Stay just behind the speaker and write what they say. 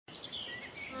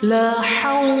لا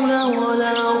حول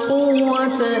ولا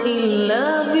قوة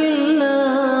إلا بالله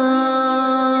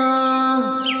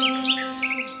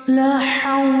لا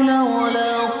حول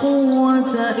ولا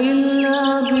قوة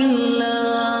إلا بالله.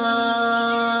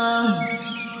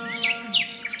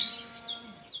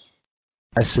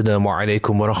 Assalamu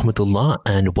alaikum wa rahmatullah,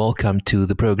 and welcome to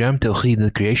the program Tawhid and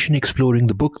the Creation, exploring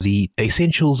the book The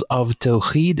Essentials of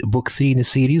Tawhid, book 3 in a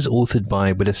series authored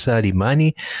by Salie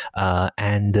Manie,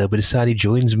 and Salie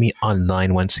joins me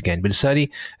online once again.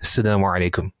 Salie, assalamu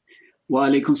alaikum. Wa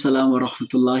alaikum salam wa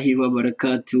rahmatullahi wa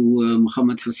barakatuh,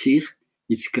 Muhammad Fasih.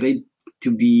 It's great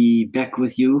to be back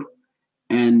with you,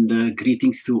 and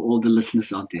greetings to all the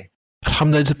listeners out there.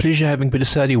 Alhamdulillah, it's a pleasure having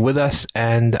Salie with us,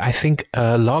 and I think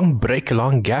a long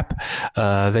gap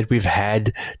that we've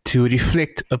had to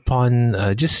reflect upon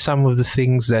just some of the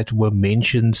things that were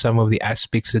mentioned, some of the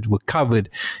aspects that were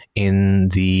covered in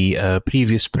the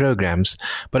previous programs.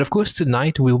 But of course,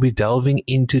 tonight we'll be delving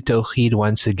into Tawheed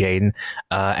once again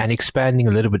and expanding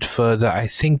a little bit further. I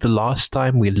think the last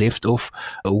time we left off,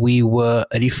 we were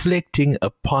reflecting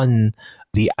upon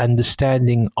the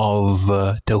understanding of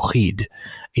Tawheed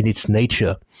in its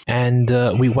nature. And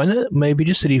we want to maybe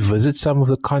just revisit some of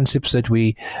the concepts that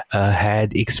we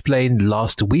had explained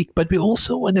last week, but we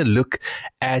also want to look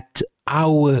at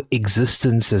our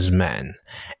existence as man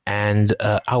and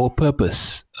our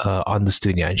purpose on this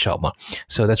dunya, inshallah.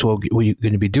 So that's what we're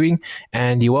going to be doing.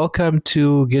 And you're welcome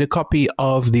to get a copy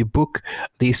of the book,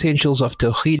 The Essentials of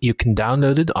Tawhid. You can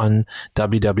download it on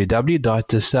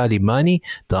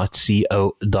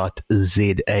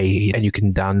www.saliemanie.co.za, and you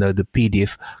can download the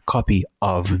PDF copy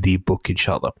of the book,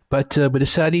 inshallah. But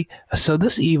Salie, so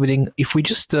this evening, if we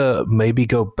just maybe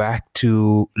go back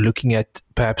to looking at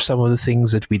perhaps some of the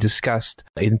things that we discussed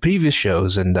in previous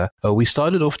shows, and we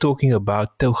started off talking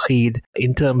about Tawheed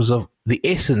in terms of the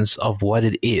essence of what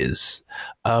it is.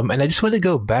 And I just want to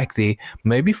go back there,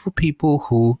 maybe for people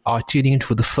who are tuning in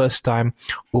for the first time,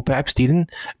 or perhaps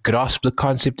didn't grasp the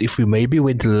concept, if we maybe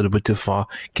went a little bit too far.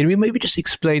 Can we maybe just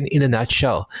explain in a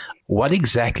nutshell what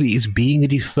exactly is being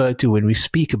referred to when we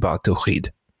speak about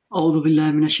Tawheed? A'udhu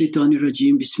billahi minash shaitanir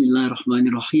rajim. Bismillahir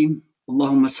rahmanir rahim.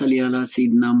 Allahumma salli ala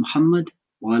Sayyidina Muhammad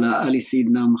wa ala ali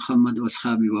Sayyidina Muhammad wa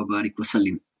ashabi wa barik wa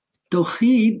sallim.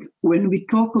 Tawheed, when we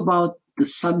talk about the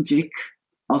subject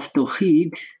of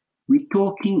Tawheed, we're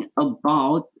talking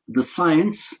about the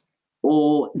science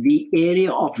or the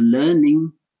area of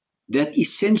learning that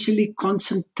essentially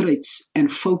concentrates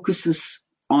and focuses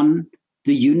on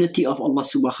the unity of Allah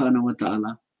subhanahu wa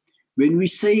ta'ala. When we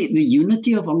say the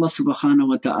unity of Allah subhanahu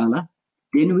wa ta'ala,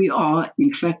 then we are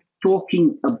in fact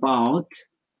talking about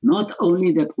not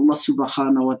only that Allah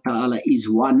subhanahu wa ta'ala is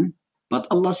one, but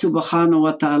Allah subhanahu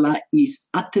wa ta'ala is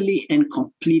utterly and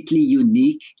completely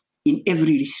unique in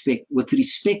every respect, with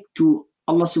respect to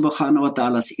Allah subhanahu wa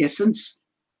ta'ala's essence.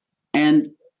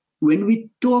 And when we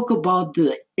talk about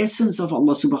the essence of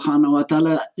Allah subhanahu wa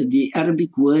ta'ala, the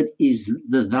Arabic word is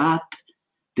the dhat,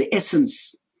 the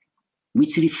essence,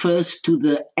 which refers to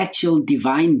the actual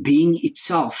divine being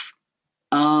itself.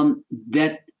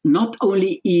 That not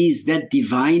only is that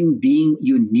divine being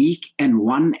unique and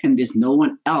one, and there's no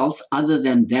one else other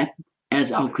than that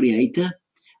as our creator,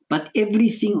 but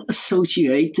everything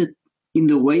associated in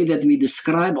the way that we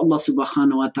describe Allah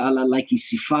subhanahu wa ta'ala, like his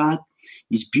sifat,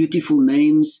 his beautiful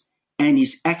names, and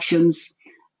his actions,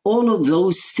 all of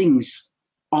those things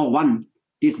are one.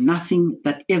 There's nothing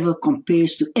that ever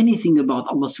compares to anything about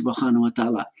Allah subhanahu wa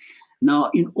ta'ala. Now,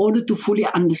 in order to fully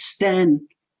understand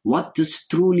what this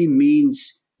truly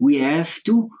means, we have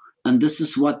to, and this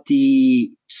is what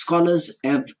the scholars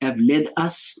have led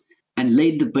us and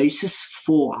laid the basis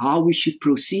for how we should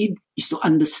proceed, is to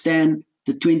understand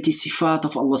the 20 sifat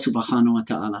of Allah subhanahu wa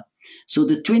ta'ala. So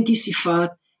the 20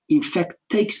 sifat, in fact,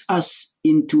 takes us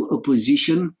into a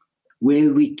position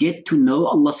where we get to know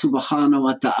Allah subhanahu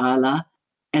wa ta'ala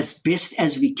as best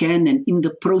as we can, and in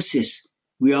the process,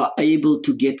 we are able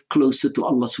to get closer to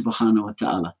Allah subhanahu wa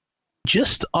ta'ala.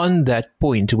 Just on that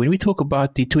point, when we talk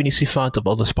about the 20 sifat of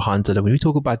Allah subhanahu wa ta'ala, when we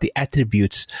talk about the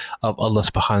attributes of Allah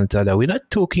subhanahu wa ta'ala, we're not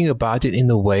talking about it in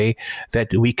the way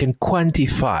that we can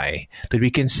quantify, that we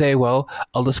can say, well,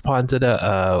 Allah subhanahu wa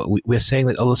ta'ala, we're saying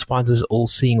that Allah subhanahu wa ta'ala is all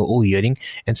seeing, all hearing,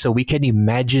 and so we can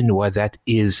imagine what that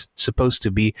is supposed to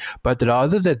be, but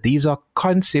rather that these are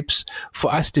concepts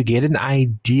for us to get an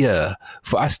idea,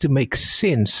 for us to make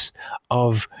sense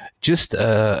of just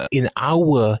in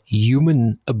our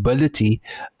human ability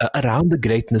around the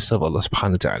greatness of Allah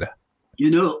subhanahu wa ta'ala. You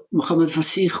know, Muhammad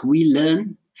Fasih, we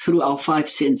learn through our five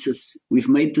senses. We've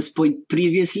made this point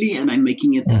previously, and I'm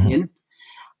making it again.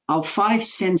 Our five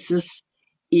senses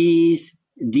is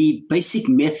the basic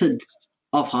method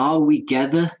of how we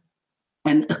gather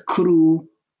and accrue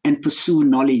and pursue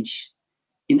knowledge.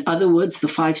 In other words, the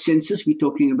five senses, we're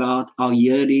talking about our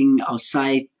hearing, our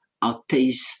sight, our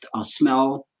taste, our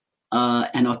smell,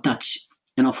 and our touch.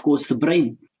 And of course, the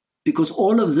brain. Because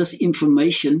all of this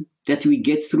information that we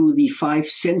get through the five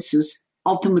senses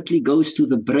ultimately goes to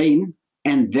the brain,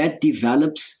 and that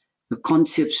develops the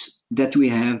concepts that we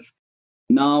have.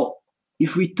 Now,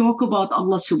 if we talk about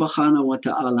Allah subhanahu wa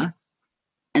ta'ala,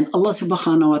 and Allah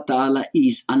subhanahu wa ta'ala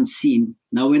is unseen.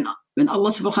 Now, when Allah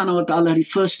subhanahu wa ta'ala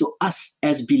refers to us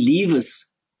as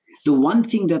believers, the one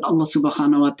thing that Allah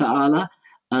subhanahu wa ta'ala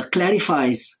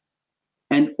clarifies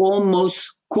and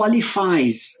almost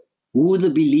qualifies who the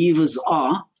believers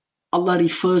are, Allah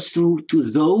refers to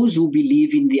those who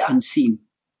believe in the unseen.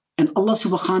 And Allah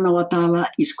subhanahu wa ta'ala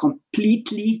is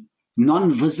completely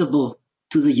non-visible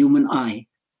to the human eye.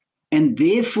 And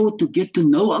therefore, to get to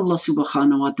know Allah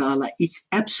subhanahu wa ta'ala, it's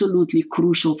absolutely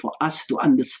crucial for us to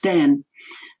understand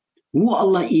who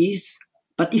Allah is.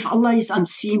 But if Allah is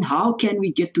unseen, how can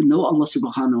we get to know Allah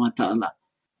subhanahu wa ta'ala?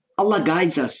 Allah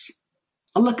guides us.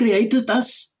 Allah created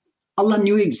us. Allah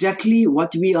knew exactly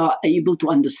what we are able to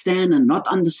understand and not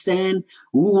understand,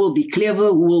 who will be clever,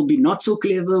 who will be not so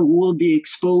clever, who will be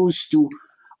exposed to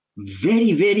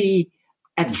very, very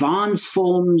advanced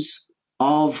forms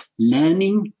of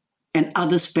learning, and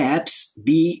others perhaps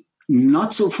be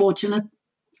not so fortunate.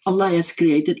 Allah has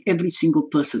created every single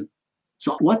person.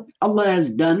 So what Allah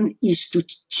has done is to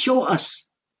show us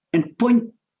and point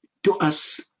to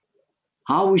us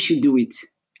how we should do it.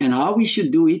 And how we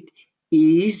should do it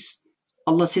is,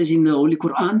 Allah says in the Holy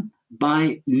Quran,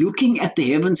 by looking at the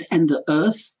heavens and the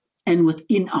earth and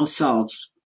within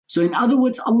ourselves. So in other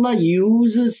words, Allah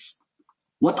uses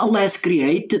what Allah has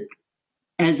created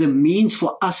as a means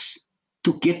for us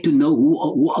to get to know who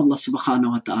Allah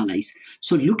subhanahu wa ta'ala is.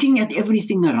 So looking at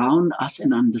everything around us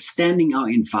and understanding our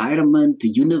environment, the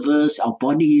universe, our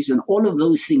bodies, and all of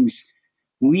those things,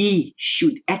 we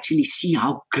should actually see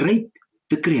how great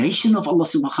the creation of Allah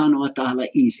subhanahu wa ta'ala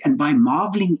is. And by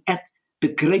marveling at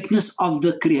the greatness of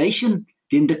the creation,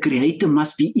 then the creator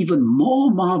must be even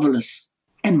more marvelous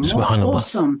and more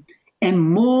awesome and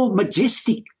more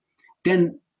majestic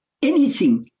than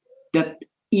anything that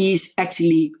is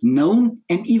actually known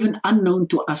and even unknown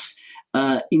to us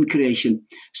in creation.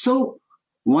 So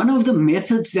one of the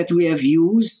methods that we have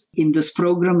used in this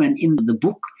program and in the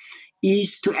book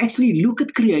is to actually look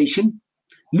at creation,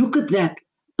 look at that,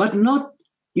 but not,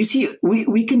 you see,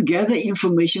 we can gather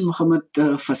information, Muhammad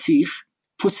Fasih,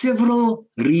 for several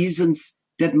reasons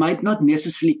that might not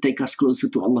necessarily take us closer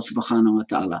to Allah subhanahu wa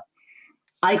ta'ala.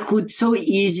 I could so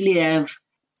easily have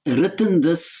written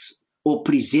this or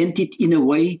present it in a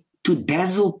way to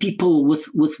dazzle people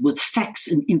with facts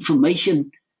and information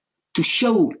to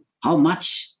show how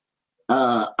much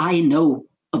I know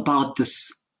about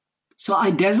this. So I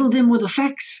dazzle them with the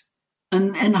facts.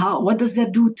 And what does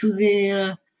that do to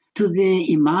their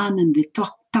iman and their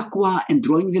taqwa and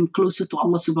drawing them closer to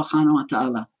Allah subhanahu wa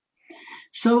ta'ala?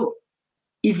 So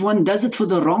if one does it for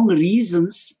the wrong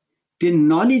reasons, then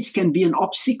knowledge can be an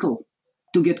obstacle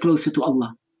to get closer to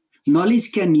Allah.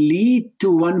 Knowledge can lead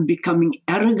to one becoming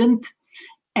arrogant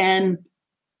and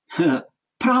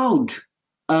proud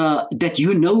that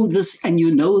you know this and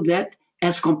you know that,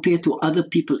 as compared to other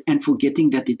people, and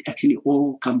forgetting that it actually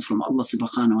all comes from Allah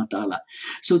subhanahu wa ta'ala.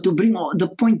 So to bring the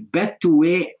point back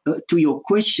to your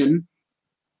question,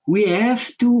 we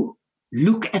have to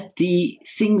look at the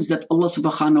things that Allah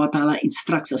subhanahu wa ta'ala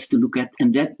instructs us to look at,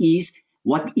 and that is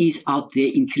what is out there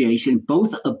in creation,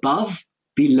 both above,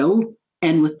 below,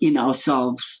 and within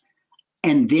ourselves,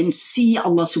 and then see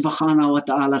Allah subhanahu wa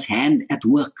ta'ala's hand at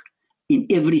work in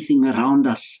everything around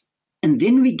us. And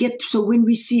then when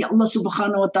we see Allah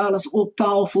subhanahu wa ta'ala is all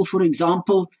powerful, for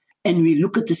example, and we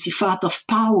look at the sifat of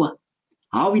power,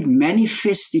 how it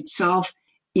manifests itself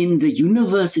in the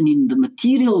universe and in the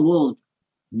material world,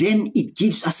 then it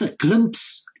gives us a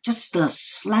glimpse, just a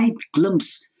slight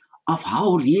glimpse of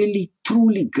how really,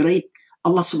 truly great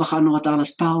Allah subhanahu wa ta'ala's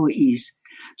power is.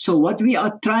 So what we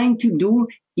are trying to do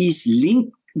is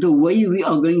link the way we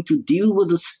are going to deal with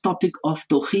this topic of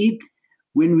Tawhid,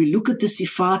 when we look at the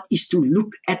sifat, is to look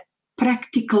at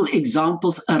practical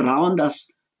examples around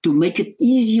us to make it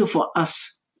easier for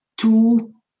us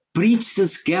to breach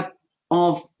this gap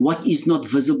of what is not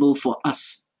visible for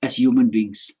us as human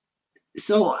beings.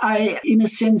 So I, in a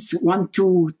sense, want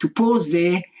to pause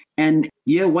there and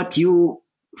hear what you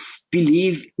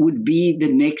believe would be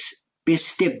the next best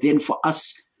step then for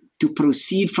us to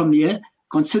proceed from here,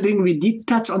 considering we did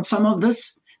touch on some of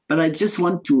this, but I just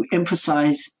want to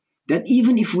emphasize that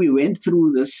even if we went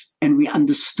through this and we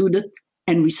understood it,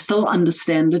 and we still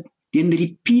understand it, then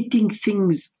repeating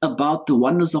things about the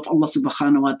oneness of Allah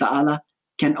subhanahu wa ta'ala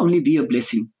can only be a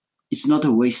blessing. It's not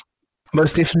a waste.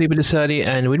 Most definitely, Brother Salie.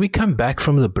 And when we come back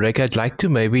from the break, I'd like to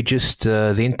maybe just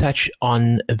then touch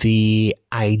on the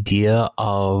idea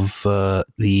of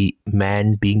the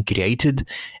man being created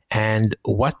and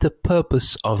what the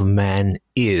purpose of man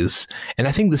is. And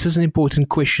I think this is an important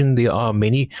question. There are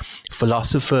many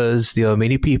philosophers, there are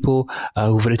many people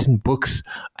who've written books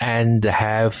and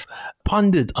have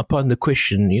pondered upon the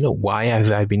question, why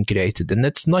have I been created? And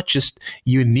that's not just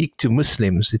unique to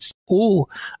Muslims. It's all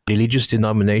religious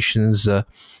denominations,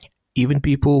 even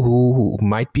people who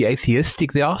might be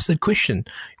atheistic, they ask that question,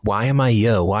 why am I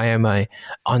here? Why am I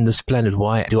on this planet?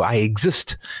 Why do I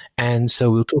exist? And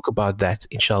so we'll talk about that,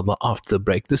 inshallah, after the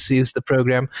break. This is the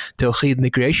program, Tawhid and the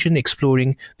Creation,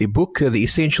 exploring the book, The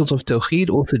Essentials of Tawhid,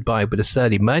 authored by Brother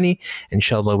Salie Manie.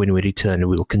 Inshallah, when we return,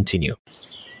 we'll continue.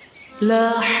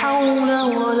 لا حول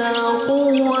ولا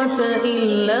قوة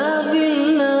إلا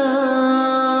بالله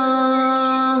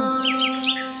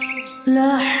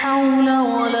لا حول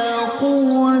ولا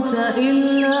قوة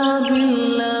إلا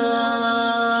بالله.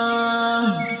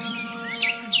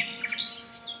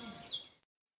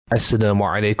 Assalamu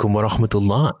alaikum wa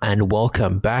rahmatullah, and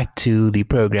welcome back to the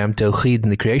program Tawhid and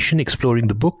the Creation, exploring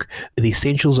the book The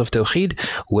Essentials of Tawhid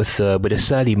with Brother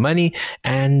Salie Manie.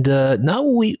 And now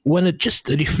we want to just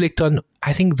reflect on,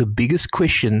 I think, the biggest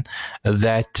question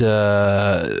that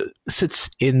sits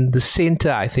in the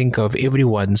center, I think, of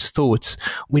everyone's thoughts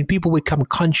when people become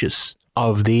conscious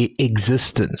of their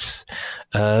existence.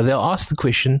 They'll ask the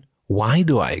question, why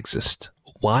do I exist?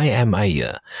 Why am I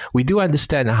here? We do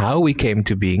understand how we came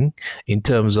to being in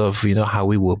terms of, how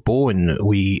we were born.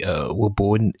 We were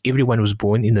born, everyone was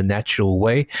born in the natural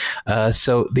way.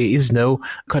 So there is no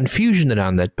confusion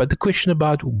around that. But the question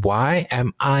about why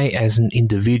am I as an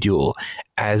individual,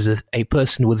 as a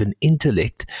person with an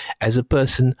intellect, as a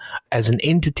person, as an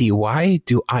entity, why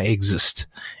do I exist?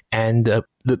 And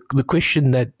the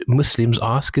question that Muslims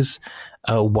ask is,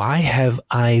 why have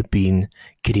I been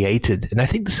created? And I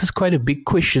think this is quite a big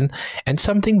question, and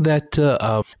something that,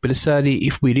 Brother Salie,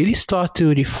 if we really start to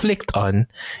reflect on,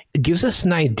 it gives us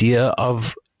an idea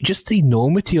of just the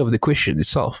enormity of the question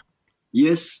itself.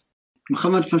 Yes,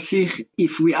 Muhammad Fasih,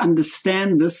 if we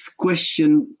understand this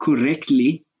question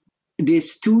correctly,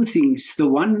 there's two things. The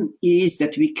one is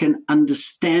that we can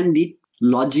understand it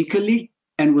logically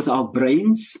and with our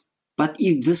brains. But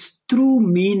if this true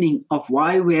meaning of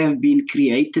why we have been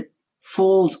created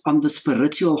falls on the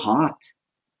spiritual heart,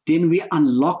 then we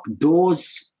unlock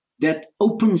doors that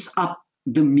opens up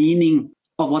the meaning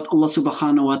of what Allah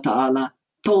subhanahu wa ta'ala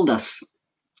told us.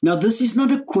 Now, this is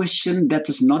not a question that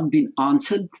has not been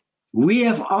answered. We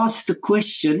have asked the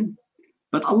question,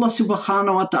 but Allah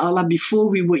subhanahu wa ta'ala, before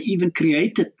we were even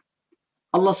created,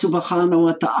 Allah subhanahu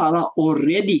wa ta'ala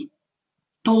already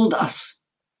told us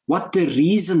what the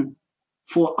reason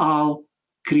for our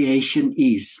creation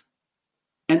is.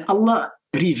 And Allah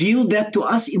revealed that to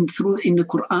us in the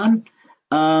Quran,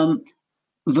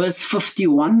 verse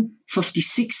 51,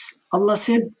 56. Allah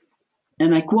said,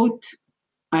 and I quote,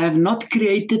 I have not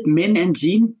created men and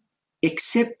jinn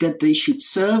except that they should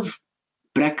serve,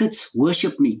 brackets,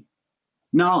 worship me.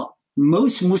 Now,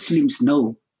 most Muslims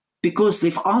know, because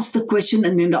they've asked the question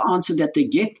and then the answer that they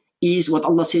get is what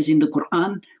Allah says in the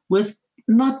Quran with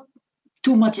not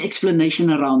too much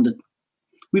explanation around it.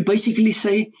 We basically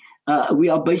say, we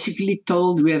are basically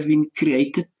told we have been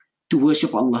created to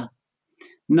worship Allah.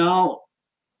 Now,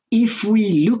 if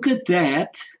we look at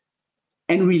that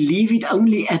and we leave it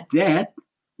only at that,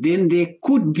 then there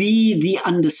could be the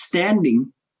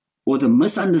understanding, or the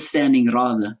misunderstanding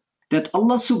rather, that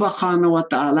Allah subhanahu wa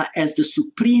ta'ala as the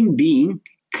supreme being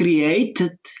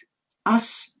created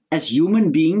us as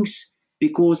human beings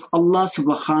because Allah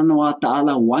subhanahu wa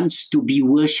ta'ala wants to be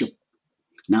worshipped.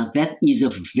 Now that is a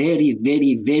very,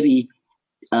 very, very,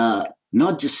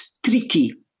 not just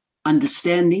tricky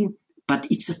understanding, but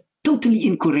it's a totally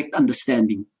incorrect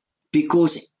understanding.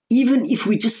 Because even if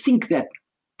we just think that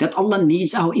Allah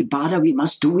needs our ibadah, we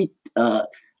must do it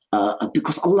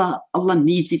because Allah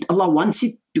needs it, Allah wants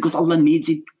it because Allah needs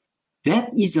it. That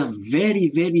is a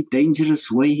very, very dangerous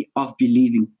way of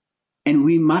believing. And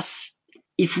we must,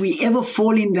 if we ever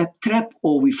fall in that trap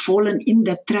or we've fallen in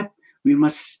that trap, we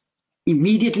must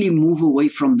immediately move away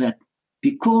from that.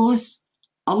 Because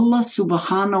Allah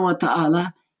subhanahu wa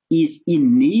ta'ala is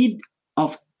in need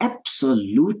of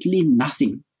absolutely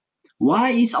nothing.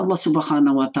 Why is Allah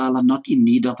subhanahu wa ta'ala not in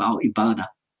need of our ibadah?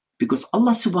 Because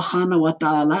Allah subhanahu wa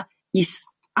ta'ala is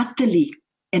utterly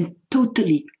and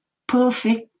totally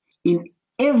perfect in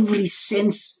every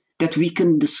sense that we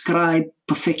can describe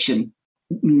perfection.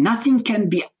 Nothing can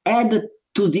be added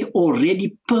to the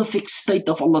already perfect state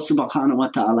of Allah subhanahu wa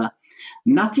ta'ala.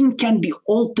 Nothing can be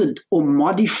altered or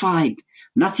modified.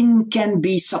 Nothing can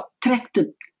be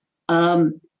subtracted.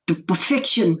 The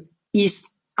perfection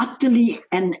is utterly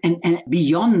and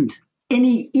beyond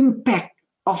any impact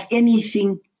of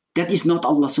anything that is not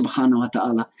Allah subhanahu wa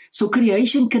ta'ala. So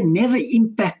creation can never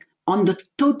impact on the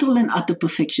total and utter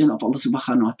perfection of Allah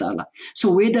subhanahu wa ta'ala.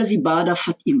 So where does ibadah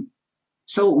fit in?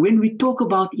 So when we talk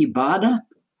about ibadah,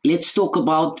 let's talk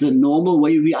about the normal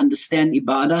way we understand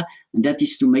ibadah, and that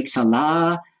is to make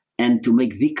salah and to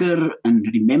make dhikr and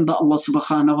remember Allah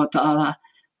subhanahu wa ta'ala.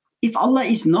 If Allah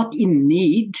is not in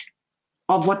need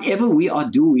of whatever we are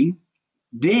doing,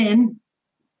 then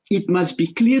it must be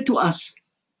clear to us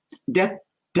that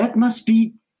that must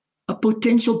be a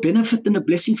potential benefit and a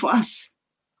blessing for us.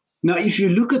 Now, if you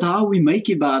look at how we make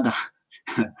ibadah,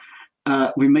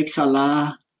 we make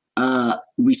salah,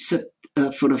 we sit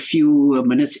for a few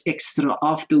minutes extra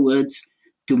afterwards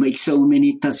to make so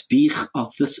many tasbih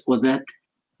of this or that.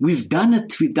 We've done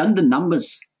it. We've done the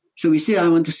numbers. So we say, I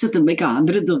want to sit and make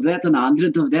 100 of that and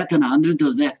 100 of that and 100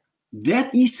 of that.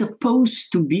 That is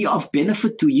supposed to be of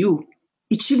benefit to you.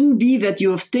 It shouldn't be that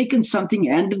you have taken something,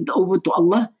 handed over to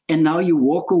Allah, and now you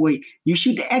walk away. You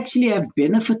should actually have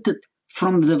benefited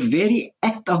from the very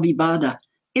act of ibadah.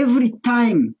 Every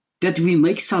time that we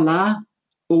make salah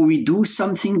or we do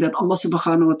something that Allah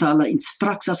subhanahu wa ta'ala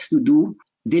instructs us to do,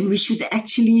 then we should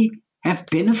actually have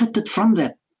benefited from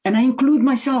that. And I include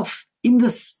myself in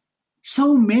this.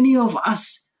 So many of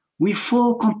us, we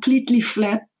fall completely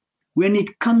flat when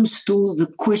it comes to the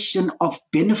question of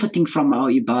benefiting from our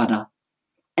ibadah.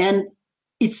 And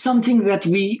it's something that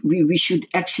we should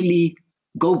actually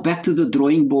go back to the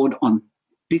drawing board on.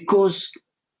 Because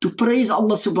to praise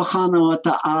Allah subhanahu wa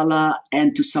ta'ala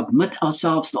and to submit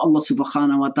ourselves to Allah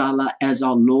subhanahu wa ta'ala as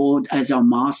our Lord, as our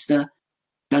Master,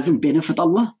 doesn't benefit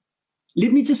Allah.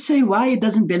 Let me just say why it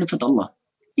doesn't benefit Allah.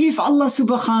 If Allah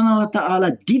subhanahu wa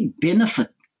ta'ala did benefit,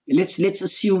 let's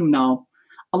assume now,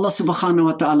 Allah subhanahu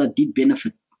wa ta'ala did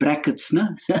benefit, brackets, no?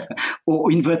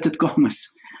 Or inverted commas,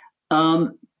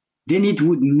 then it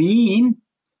would mean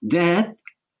that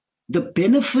the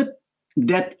benefit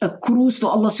that accrues to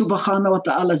Allah subhanahu wa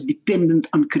ta'ala is dependent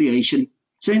on creation.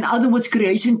 So in other words,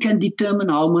 creation can determine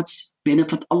how much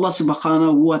benefit Allah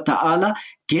subhanahu wa ta'ala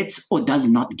gets or does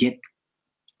not get.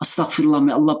 Astaghfirullah,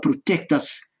 may Allah protect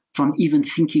us from even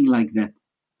thinking like that.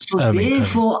 So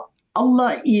therefore,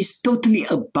 Allah is totally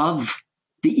above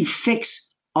the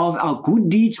effects of our good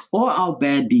deeds or our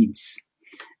bad deeds.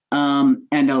 And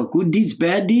our good deeds,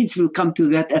 bad deeds, we'll come to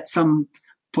that at some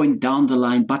point down the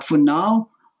line. But for now,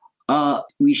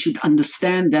 we should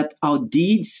understand that our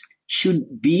deeds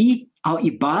should be, our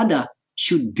ibadah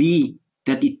should be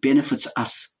that it benefits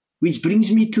us. Which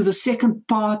brings me to the second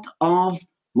part of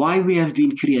why we have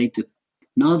been created.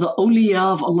 Now, the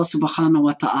awliya of Allah subhanahu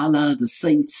wa ta'ala, the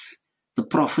saints, the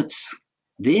prophets,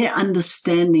 their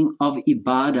understanding of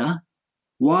ibadah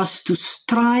was to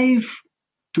strive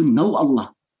to know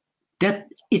Allah. That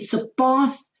it's a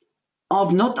path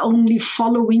of not only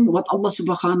following what Allah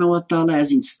subhanahu wa ta'ala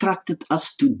has instructed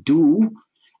us to do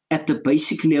at the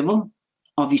basic level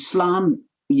of Islam,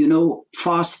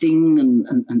 fasting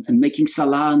and making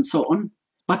salah and so on,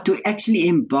 but to actually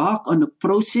embark on a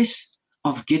process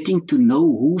of getting to know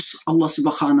who Allah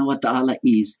subhanahu wa ta'ala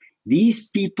is. These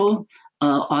people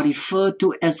are referred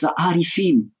to as the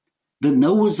arifin, the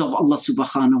knowers of Allah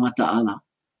subhanahu wa ta'ala.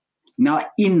 Now,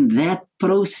 in that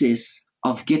process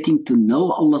of getting to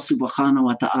know Allah subhanahu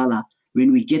wa ta'ala,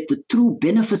 when we get the true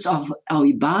benefits of our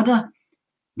ibadah,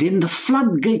 then the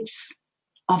floodgates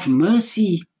of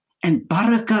mercy and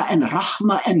barakah and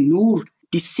rahmah and nur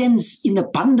descends in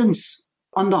abundance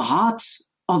on the hearts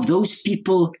of those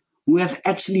people who have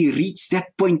actually reached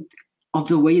that point of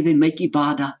the way they make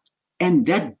ibadah. And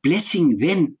that blessing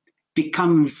then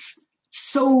becomes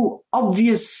so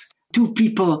obvious to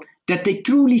people that they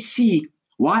truly see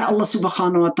why Allah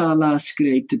subhanahu wa ta'ala has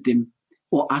created them,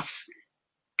 or us,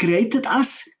 created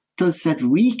us so that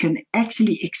we can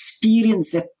actually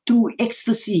experience that true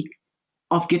ecstasy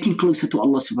of getting closer to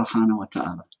Allah subhanahu wa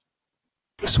ta'ala.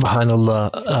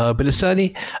 Subhanallah.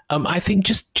 Bilasani, I think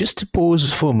just to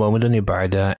pause for a moment on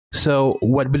ibadah. So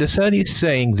what Bilasani is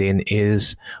saying then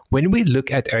is, when we look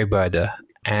at ibadah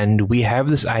and we have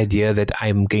this idea that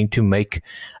I'm going to make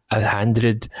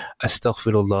 100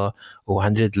 astaghfirullah or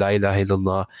 100 la ilaha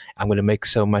illallah, I'm going to make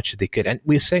so much dhikr. And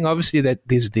we're saying obviously that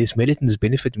there's merit and there's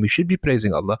benefit and we should be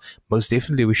praising Allah. Most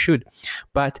definitely we should.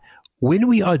 But when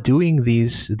we are doing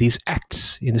these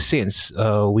acts, in a sense,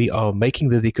 we are making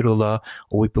the dhikrullah,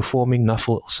 or we're performing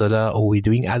nafil salah, or we're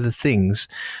doing other things,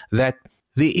 that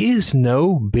there is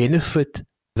no benefit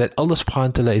that Allah subhanahu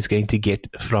wa ta'ala is going to get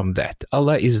from that.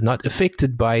 Allah is not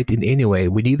affected by it in any way,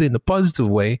 neither in a positive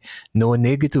way nor a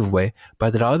negative way,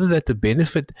 but rather that the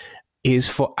benefit is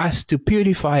for us to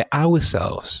purify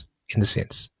ourselves, in a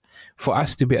sense, for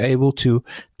us to be able to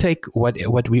take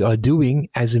what we are doing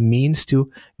as a means to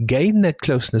gain that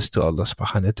closeness to Allah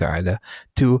subhanahu wa ta'ala,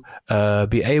 to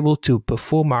be able to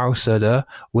perform our salah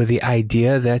with the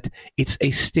idea that it's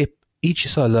a step. Each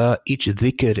salah, each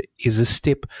dhikr is a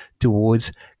step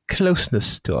towards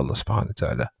closeness to Allah subhanahu wa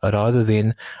ta'ala, rather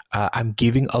than I'm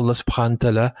giving Allah subhanahu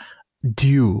wa ta'ala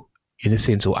due, in a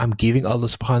sense, or I'm giving Allah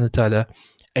subhanahu wa ta'ala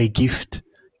a gift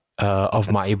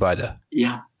of my ibadah.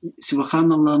 Yeah,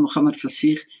 subhanallah, Muhammad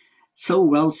Fasih, so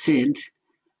well said.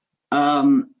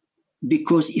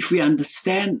 Because if we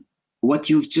understand what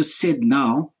you've just said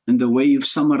now and the way you've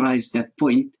summarized that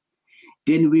point,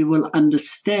 then we will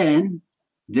understand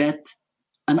that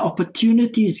an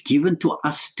opportunity is given to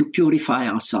us to purify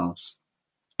ourselves.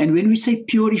 And when we say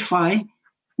purify,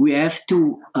 we have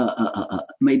to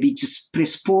maybe just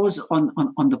press pause on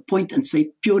the point and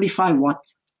say, purify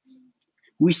what?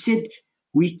 We said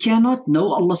we cannot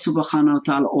know Allah subhanahu wa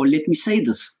ta'ala, or let me say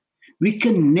this, we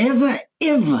can never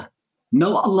ever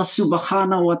know Allah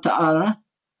subhanahu wa ta'ala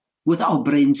with our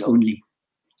brains only.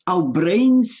 Our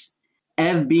brains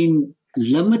have been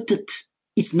limited.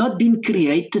 It's not been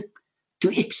created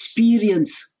to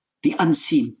experience the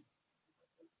unseen.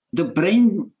 The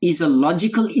brain is a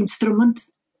logical instrument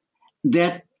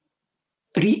that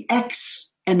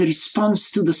reacts and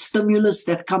responds to the stimulus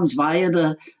that comes via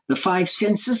the five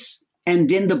senses, and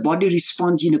then the body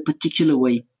responds in a particular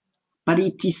way. But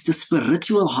it is the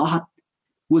spiritual heart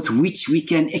with which we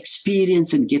can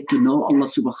experience and get to know Allah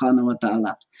subhanahu wa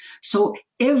ta'ala. So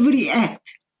every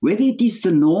act, whether it is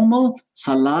the normal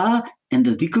salah and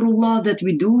the dhikrullah that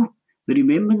we do, the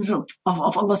remembrance of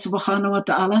Allah subhanahu wa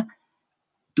ta'ala,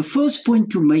 the first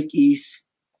point to make is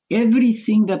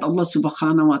everything that Allah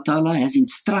subhanahu wa ta'ala has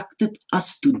instructed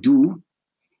us to do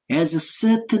has a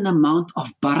certain amount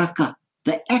of barakah.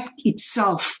 The act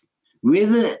itself,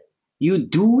 whether you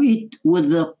do it with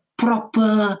the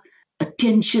proper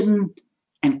attention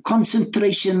and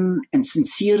concentration and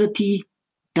sincerity,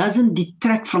 doesn't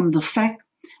detract from the fact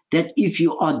that if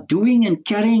you are doing and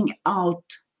carrying out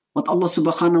what Allah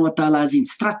subhanahu wa ta'ala has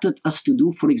instructed us to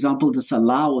do, for example, the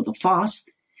salah or the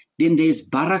fast, then there's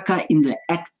barakah in the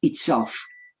act itself.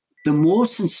 The more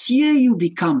sincere you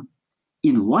become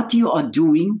in what you are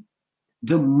doing,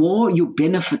 the more you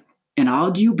benefit. And how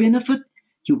do you benefit?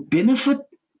 You benefit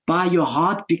by your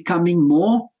heart becoming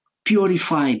more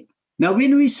purified. Now,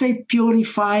 when we say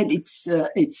purified, it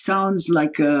sounds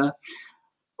like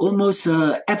almost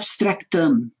an abstract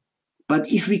term. But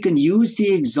if we can use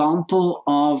the example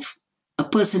of a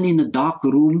person in a dark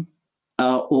room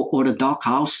or a dark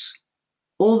house,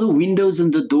 all the windows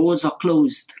and the doors are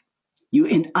closed. You're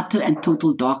in utter and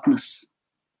total darkness.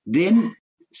 Then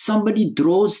somebody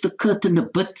draws the curtain a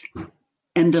bit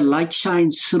and the light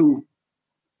shines through.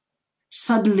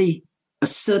 Suddenly, a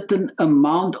certain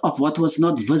amount of what was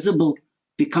not visible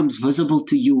becomes visible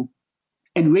to you.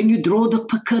 And when you draw the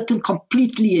curtain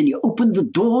completely and you open the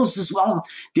doors as well,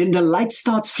 then the light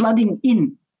starts flooding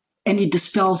in and it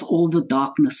dispels all the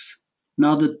darkness.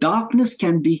 Now, the darkness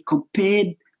can be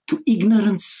compared to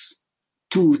ignorance,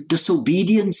 to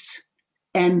disobedience,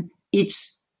 and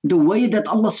it's the way that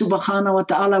Allah subhanahu wa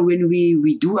ta'ala, when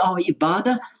we do our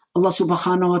ibadah, Allah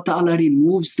subhanahu wa ta'ala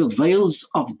removes the veils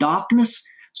of darkness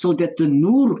so that the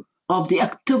nur of the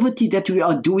activity that we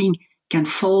are doing can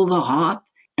fill the heart,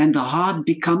 and the heart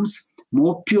becomes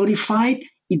more purified.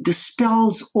 It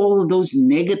dispels all those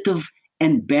negative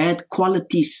and bad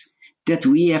qualities that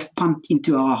we have pumped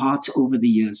into our hearts over the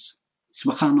years.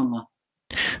 Subhanallah.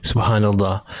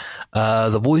 Subhanallah.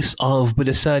 The voice of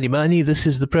Buddha Salie Manie. This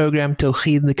is the program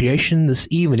Tawhid and the Creation. This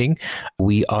evening,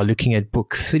 we are looking at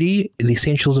Book 3, The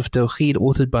Essentials of Tawhid,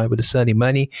 authored by Buddha Salie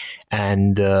Manie.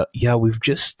 And we've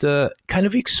just kind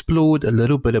of explored a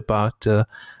little bit about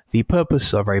the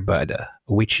purpose of ibadah,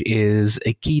 which is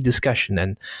a key discussion.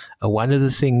 And one of the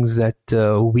things that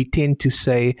we tend to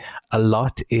say a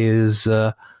lot is,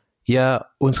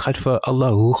 ons gaat vir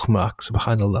Allah hoog maak,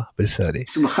 subhanallah.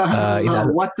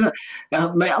 Subhanallah.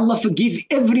 May Allah forgive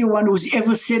everyone who's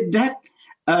ever said that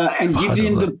and give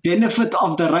them the benefit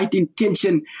of the right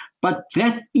intention. But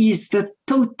that is the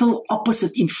total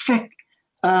opposite. In fact,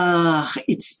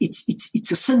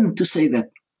 it's a sin to say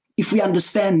that. If we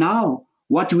understand now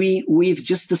what we've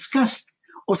just discussed,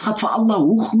 ons gaat vir Allah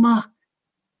hoog maak.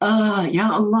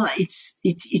 Ya Allah,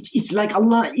 it's like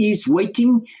Allah is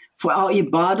waiting for our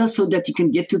ibadah so that He can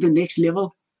get to the next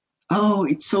level. Oh,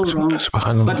 it's so wrong.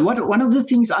 But one of the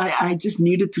things I just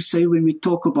needed to say when we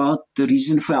talk about the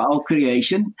reason for our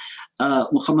creation,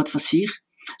 Muhammad Fasih.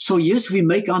 So yes, we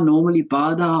make our normal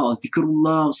ibadah or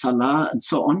dhikrullah or salah and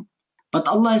so on. But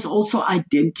Allah has also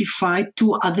identified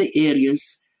 2 other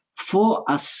areas for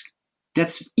us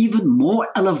that's even more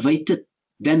elevated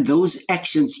than those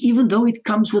actions, even though it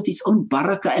comes with its own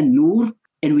barakah and nur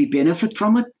and we benefit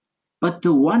from it. But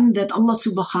the one that Allah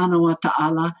subhanahu wa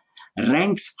ta'ala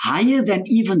ranks higher than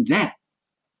even that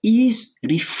is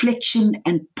reflection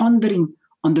and pondering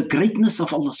on the greatness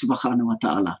of Allah subhanahu wa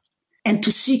ta'ala, and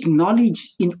to seek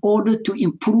knowledge in order to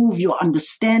improve your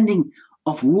understanding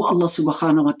of who Allah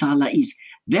subhanahu wa ta'ala is.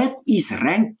 That is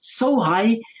ranked so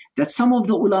high that some of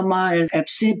the ulama have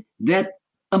said that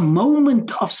a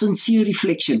moment of sincere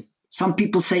reflection, some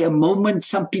people say a moment,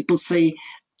 some people say,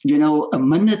 a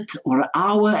minute or an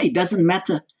hour, it doesn't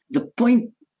matter. The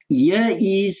point here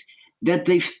is that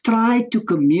they've tried to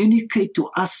communicate to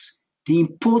us the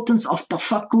importance of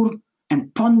tafakkur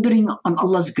and pondering on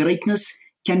Allah's greatness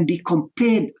can be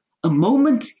compared. A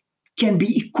moment can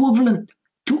be equivalent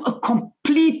to a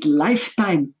complete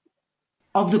lifetime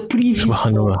of the previous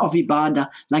form of ibadah,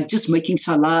 like just making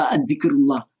salah and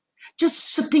dhikrullah.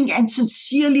 Just sitting and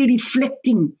sincerely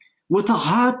reflecting with a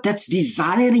heart that's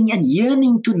desiring and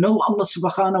yearning to know Allah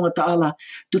subhanahu wa ta'ala,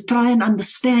 to try and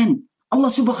understand. Allah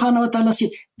subhanahu wa ta'ala said,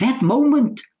 that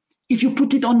moment, if you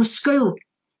put it on a scale,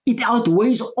 it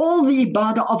outweighs all the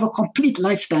ibadah of a complete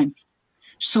lifetime.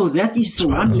 So that is the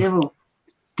one level.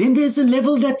 Then there's a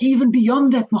level that's even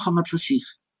beyond that, Muhammad Fasih.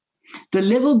 The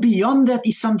level beyond that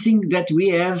is something that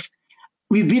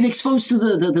we've been exposed to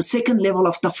the second level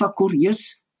of tafakkur,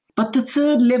 yes. But the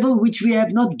third level, which we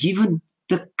have not given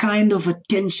the kind of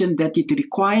attention that it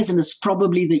requires, and it's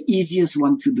probably the easiest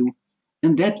one to do,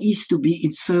 and that is to be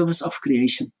in service of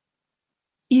creation.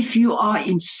 If you are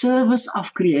in service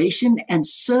of creation and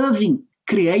serving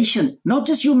creation, not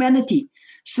just humanity,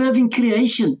 serving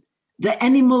creation, the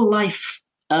animal life,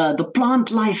 the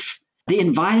plant life, the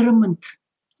environment,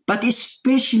 but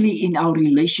especially in our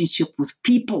relationship with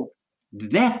people,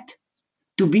 that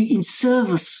to be in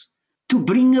service, to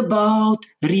bring about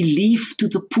relief to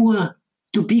the poor,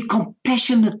 to be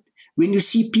compassionate when you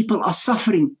see people are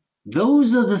suffering,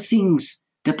 those are the things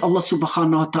that Allah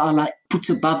subhanahu wa ta'ala puts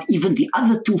above even the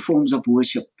other 2 forms of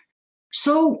worship.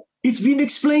 So it's been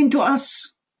explained to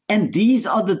us, and these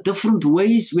are the different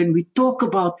ways when we talk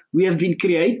about we have been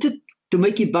created to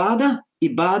make ibadah.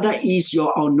 Ibadah is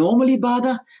our normal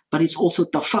ibadah, but it's also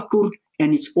tafakkur,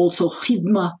 and it's also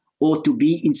khidmah, or to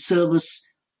be in service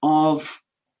of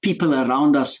people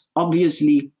around us.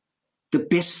 Obviously, the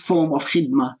best form of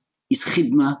khidmah is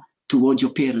khidmah towards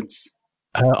your parents.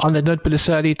 On that note,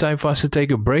 Salie, time for us to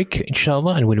take a break,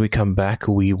 inshallah, and when we come back,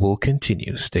 we will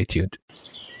continue. Stay tuned.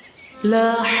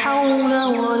 لا حول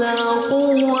ولا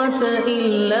قوة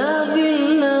إلا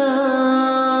بالله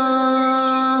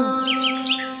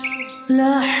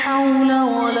لا حول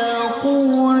ولا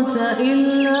قوة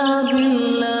إلا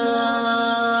بالله.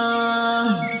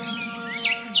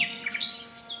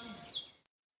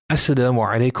 Assalamu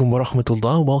alaikum wa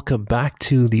rahmatullah. Welcome back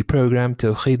to the program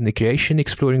Tawhid and the Creation,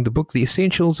 exploring the book The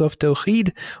Essentials of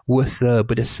Tawhid with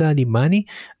Salie Manie.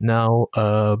 Now,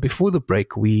 before the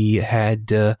break, we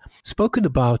had spoken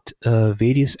about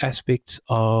various aspects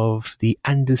of the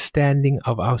understanding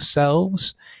of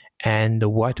ourselves, and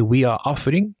what we are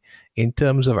offering in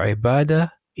terms of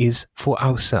ibadah is for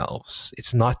ourselves.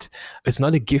 It's not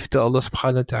a gift to Allah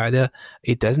subhanahu wa ta'ala.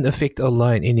 It doesn't affect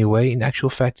Allah in any way. In actual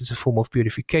fact, it's a form of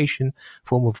purification,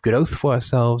 form of growth for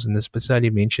ourselves. And as Salie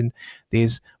mentioned,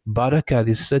 there's barakah,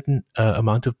 there's a certain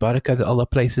amount of barakah that Allah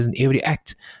places in every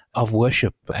act of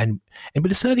worship. And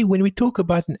Salie, when we talk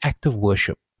about an act of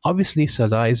worship, obviously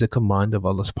salah is a command of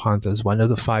Allah subhanahu wa ta'ala, is one of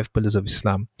the 5 pillars of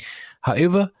Islam.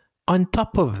 However, on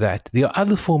top of that, there are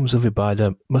other forms of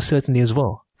ibadah, most certainly as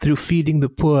well. Through feeding the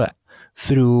poor,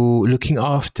 through looking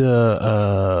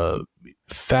after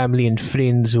family and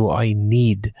friends who are in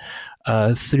need,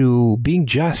 through being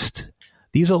just.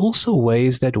 These are also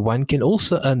ways that one can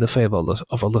also earn the favor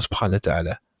of Allah subhanahu wa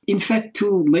ta'ala. In fact,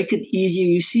 to make it easier,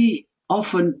 you see,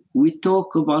 often we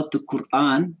talk about the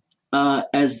Qur'an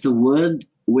as the word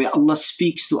where Allah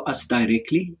speaks to us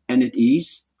directly, and it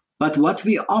is. But what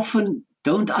we often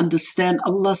don't understand,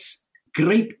 Allah's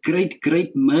great, great,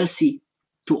 great mercy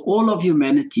to all of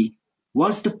humanity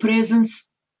was the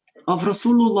presence of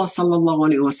Rasulullah sallallahu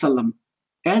alaihi wasallam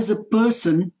as a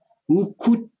person who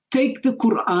could take the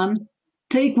Quran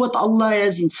take what Allah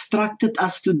has instructed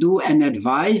us to do and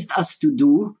advised us to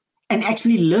do and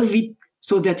actually live it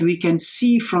so that we can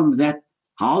see from that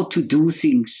how to do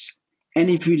things. And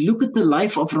if we look at the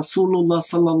life of Rasulullah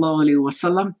sallallahu alaihi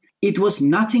wasallam, it was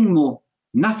nothing more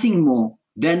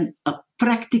than a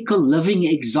practical living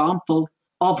example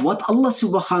of what Allah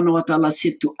subhanahu wa ta'ala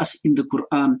said to us in the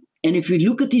Quran. And if we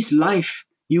look at his life,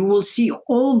 you will see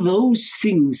all those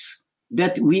things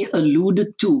that we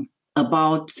alluded to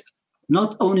about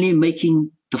not only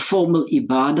making the formal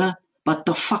ibadah, but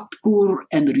tafakkur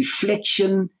and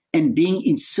reflection and being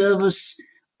in service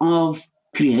of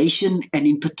creation and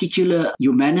in particular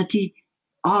humanity.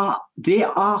 There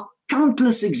are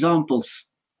countless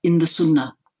examples in the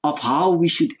Sunnah of how we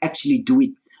should actually do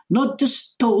it. Not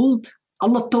just told,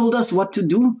 Allah told us what to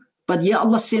do, but yeah,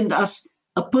 Allah sent us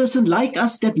a person like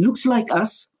us that looks like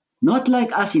us, not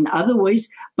like us in other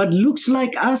ways, but looks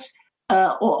like us,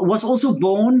 was also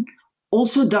born,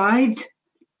 also died,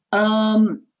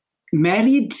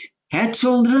 married, had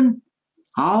children,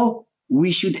 how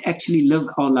we should actually live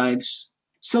our lives.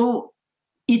 So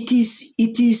it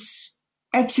is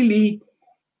actually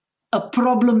a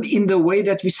problem in the way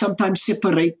that we sometimes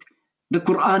separate the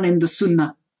Quran and the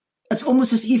Sunnah. It's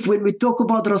almost as if when we talk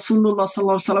about Rasulullah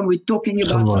sallallahu alaihi wasallam, we're talking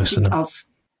about something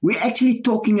else. We're actually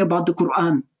talking about the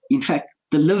Quran. In fact,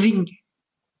 the living,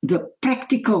 the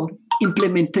practical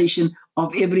implementation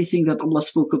of everything that Allah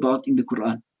spoke about in the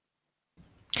Quran.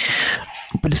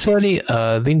 But Salie,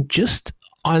 then just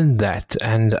on that,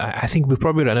 and I think we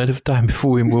probably run out of time before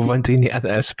we move on to any other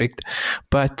aspect,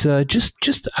 but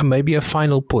just maybe a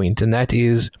final point, and that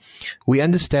is, we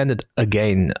understand that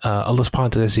again, Allah subhanahu wa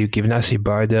ta'ala has given us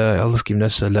ibadah, Allah's given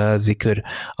us salah, dhikr,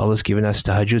 Allah's given us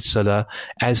tahajjud salah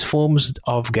as forms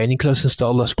of gaining closeness to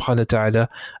Allah subhanahu wa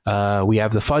ta'ala. We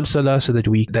have the fard salah, so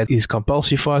that is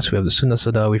compulsory for us. We have the sunnah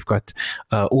salah, we've got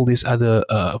all these other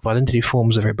voluntary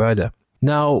forms of ibadah.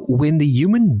 Now, when the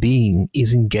human being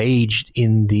is engaged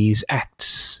in these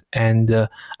acts, and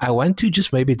I want to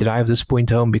just maybe drive this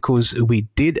point home because we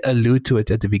did allude to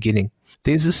it at the beginning,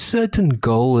 there's a certain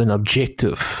goal and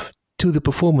objective to the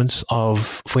performance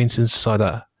of, for instance,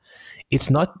 salah. It's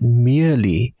not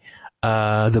merely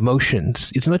the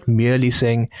motions. It's not merely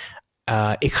saying,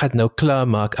 ek gaat nou klaar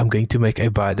maak, I'm going to make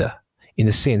ibadah. In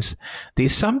a sense,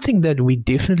 there's something that we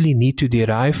definitely need to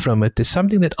derive from it. There's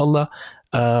something that Allah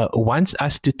wants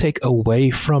us to take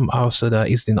away from our salah,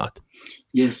 is there not?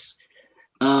 Yes.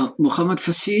 Muhammad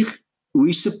Fasih,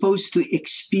 we're supposed to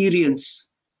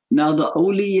experience. Now the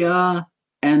awliya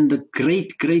and the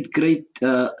great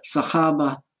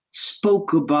Sahaba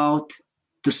spoke about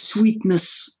the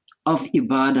sweetness of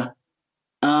ibadah.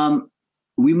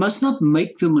 We must not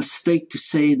make the mistake to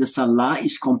say the salah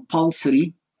is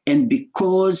compulsory, and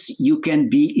because you can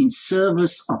be in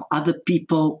service of other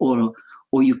people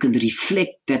or you can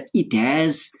reflect that it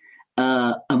has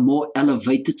a more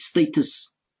elevated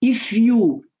status. If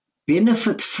you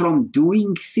benefit from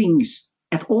doing things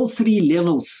at all three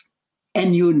levels,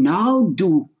 and you now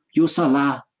do your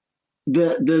salah,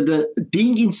 the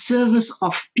being in service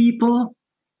of people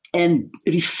and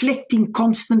reflecting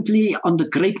constantly on the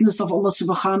greatness of Allah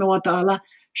subhanahu wa ta'ala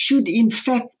should in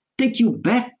fact take you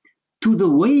back to the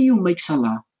way you make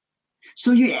salah.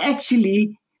 So you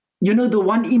actually, the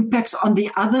one impacts on the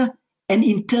other, and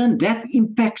in turn that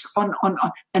impacts on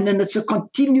and then it's a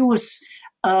continuous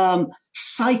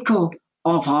cycle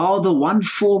of how the one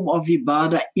form of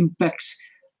ibadah impacts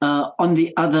on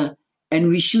the other. And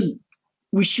we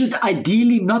should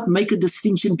ideally not make a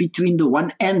distinction between the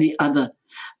one and the other,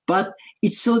 but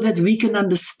it's so that we can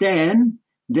understand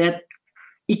that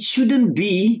it shouldn't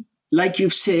be, like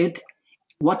you've said,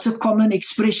 what's a common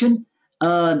expression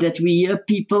that we hear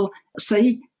people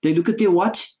say? They look at their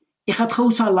watch, ek gaat gou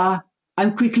salah,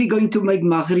 I'm quickly going to make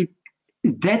maghrib.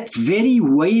 That very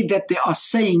way that they are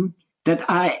saying that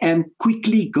I am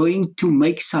quickly going to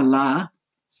make salah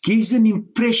gives an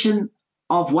impression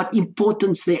of what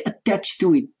importance they attach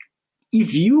to it.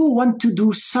 If you want to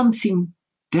do something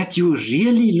that you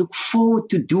really look forward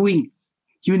to doing,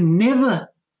 you never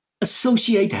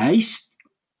associate haste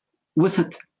with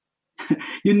it.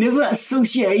 You never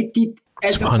associate it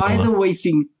as a by-the-way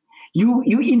thing. You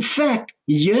in fact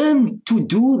yearn to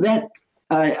do that.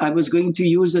 I was going to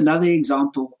use another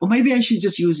example, or maybe I should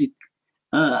just use it,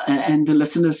 and the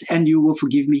listeners and you will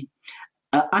forgive me.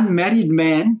 An unmarried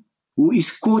man who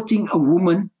is courting a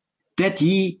woman that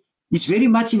he is very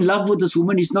much in love with this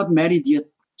woman, is not married yet.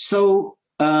 So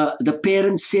the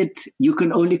parents said, you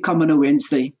can only come on a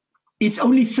Wednesday. It's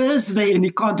only Thursday and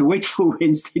he can't wait for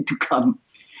Wednesday to come.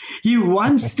 He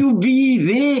wants to be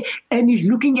there, and he's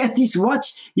looking at his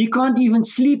watch. He can't even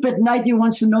sleep at night. He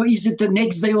wants to know, is it the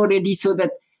next day already, so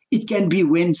that it can be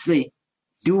Wednesday.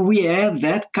 Do we have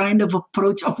that kind of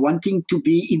approach of wanting to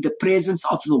be in the presence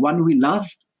of the one we love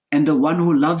and the one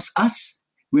who loves us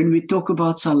when we talk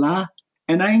about salah?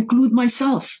 And I include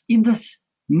myself in this.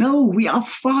 No, we are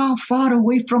far, far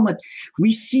away from it.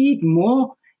 We see it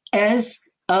more as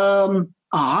a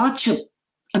hardship,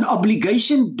 an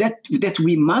obligation that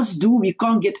we must do. We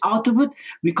can't get out of it.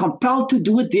 We're compelled to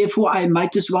do it. Therefore, I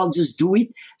might as well just do it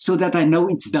so that I know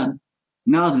it's done.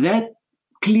 Now, that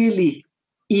clearly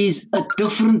is a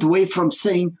different way from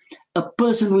saying a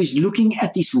person who is looking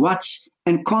at his watch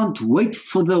and can't wait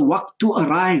for the waqt to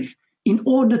arrive in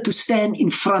order to stand in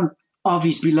front of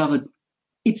his beloved.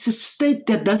 It's a state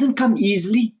that doesn't come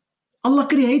easily. Allah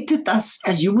created us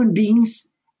as human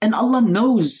beings, and Allah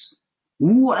knows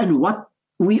who and what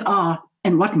we are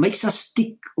and what makes us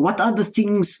tick. What are the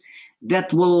things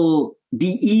that will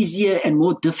be easier and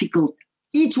more difficult?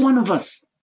 Each one of us,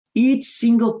 each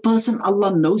single person,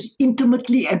 Allah knows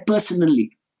intimately and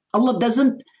personally. Allah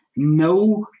doesn't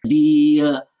know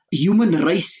the human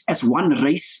race as one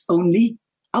race only.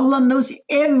 Allah knows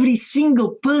every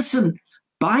single person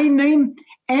by name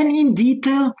and in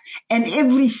detail, and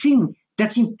everything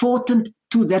that's important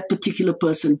to that particular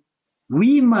person.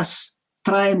 We must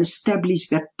try and establish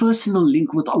that personal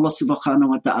link with Allah subhanahu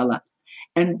wa ta'ala.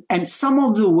 And some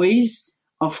of the ways,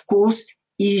 of course,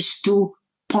 is to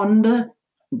ponder.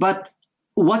 But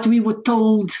what we were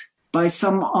told by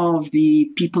some of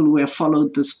the people who have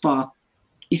followed this path,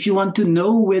 if you want to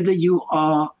know whether you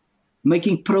are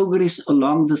making progress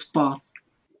along this path,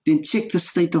 then check the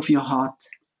state of your heart.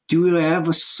 Do you have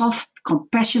a soft,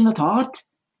 compassionate heart?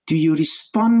 Do you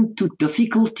respond to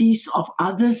difficulties of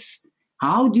others?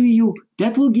 How do you?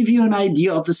 That will give you an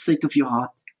idea of the state of your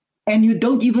heart. And you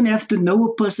don't even have to know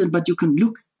a person, but you can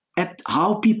look at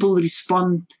how people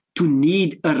respond to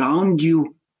need around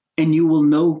you, and you will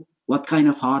know what kind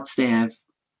of hearts they have.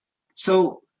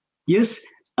 So, yes,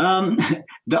 the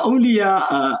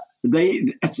awliya,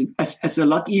 it's a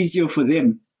lot easier for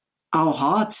them. Our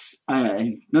hearts,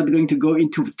 I'm not going to go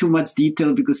into too much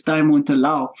detail because time won't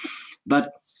allow,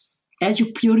 but as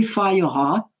you purify your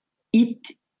heart, it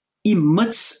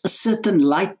emits a certain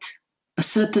light, a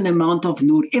certain amount of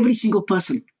nur. Every single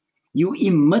person, you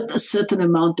emit a certain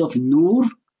amount of nur,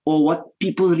 or what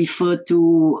people refer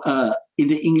to in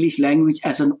the English language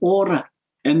as an aura.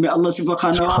 And may Allah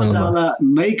subhanahu wa ta'ala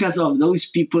make us of those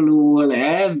people who will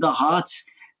have the hearts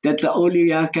that the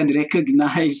awliya can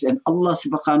recognize, and Allah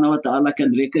subhanahu wa ta'ala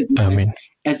can recognize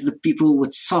as the people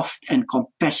with soft and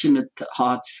compassionate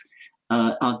hearts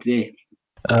out there.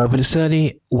 But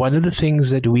Salie, one of the things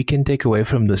that we can take away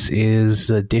from this is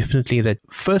definitely that,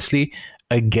 firstly,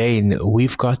 again,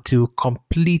 we've got to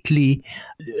completely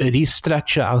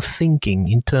restructure our thinking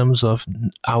in terms of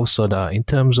our salah, in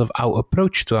terms of our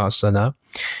approach to our salah,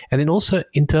 and then also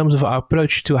in terms of our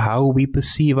approach to how we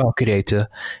perceive our Creator,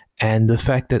 and the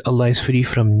fact that Allah is free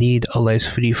from need, Allah is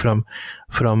free from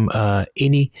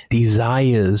any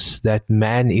desires that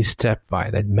man is trapped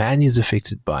by, that man is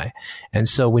affected by. And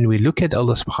so when we look at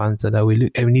Allah subhanahu wa ta'ala,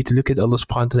 we need to look at Allah subhanahu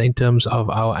wa ta'ala in terms of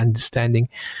our understanding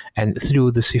and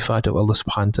through the sifat of Allah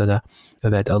subhanahu wa ta'ala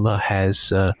that Allah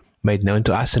has made known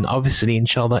to us. And obviously,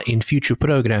 inshallah, in future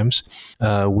programs,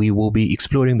 we will be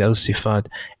exploring those sifat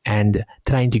and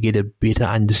trying to get a better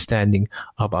understanding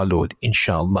of our Lord,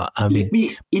 inshallah.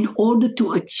 In order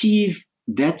to achieve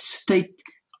that state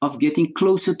of getting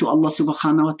closer to Allah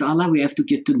subhanahu wa ta'ala, we have to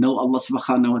get to know Allah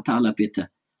subhanahu wa ta'ala better.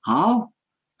 How?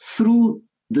 Through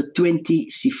the 20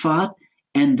 sifat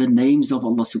and the names of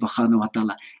Allah subhanahu wa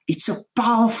ta'ala. It's a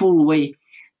powerful way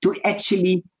to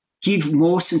actually give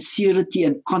more sincerity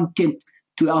and content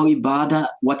to our ibadah,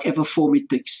 whatever form it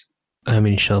takes.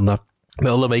 Inshallah. May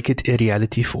Allah make it a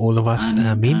reality for all of us.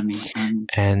 Ameen.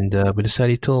 And Brother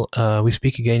Salie, till we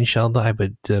speak again, inshallah.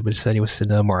 Brother Salie,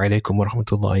 wassalamu alaikum wa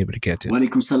rahmatullahi wa barakatuh. Wa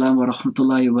alaikum salam wa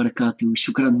rahmatullahi wa barakatuh.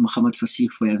 Shukran, Muhammad Fasih,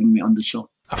 for having me on the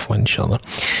show. Afwan, inshallah.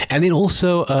 And then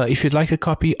also, if you'd like a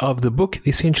copy of the book, The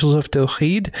Essentials of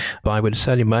Tawhid by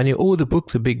Salie Manie, or the book,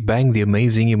 The Big Bang, The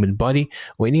Amazing Human Body,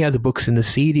 or any other books in the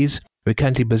series, we're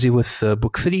currently busy with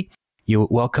book 3. You're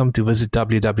welcome to visit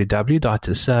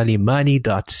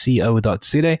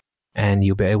www.saliemanie.co.za, and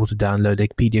you'll be able to download a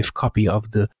PDF copy of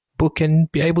the book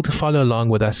and be able to follow along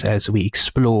with us as we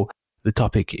explore the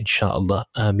topic, inshallah,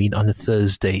 on a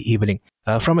Thursday evening.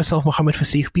 From myself, Muhammad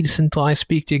Fasih Peterson, till I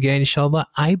speak to you again, inshallah,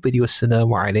 I bid you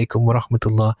assalamu alaikum wa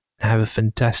rahmatullah. Have a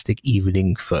fantastic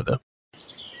evening further.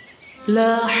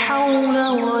 لا حول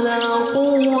ولا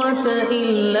قوة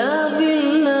إلا بالله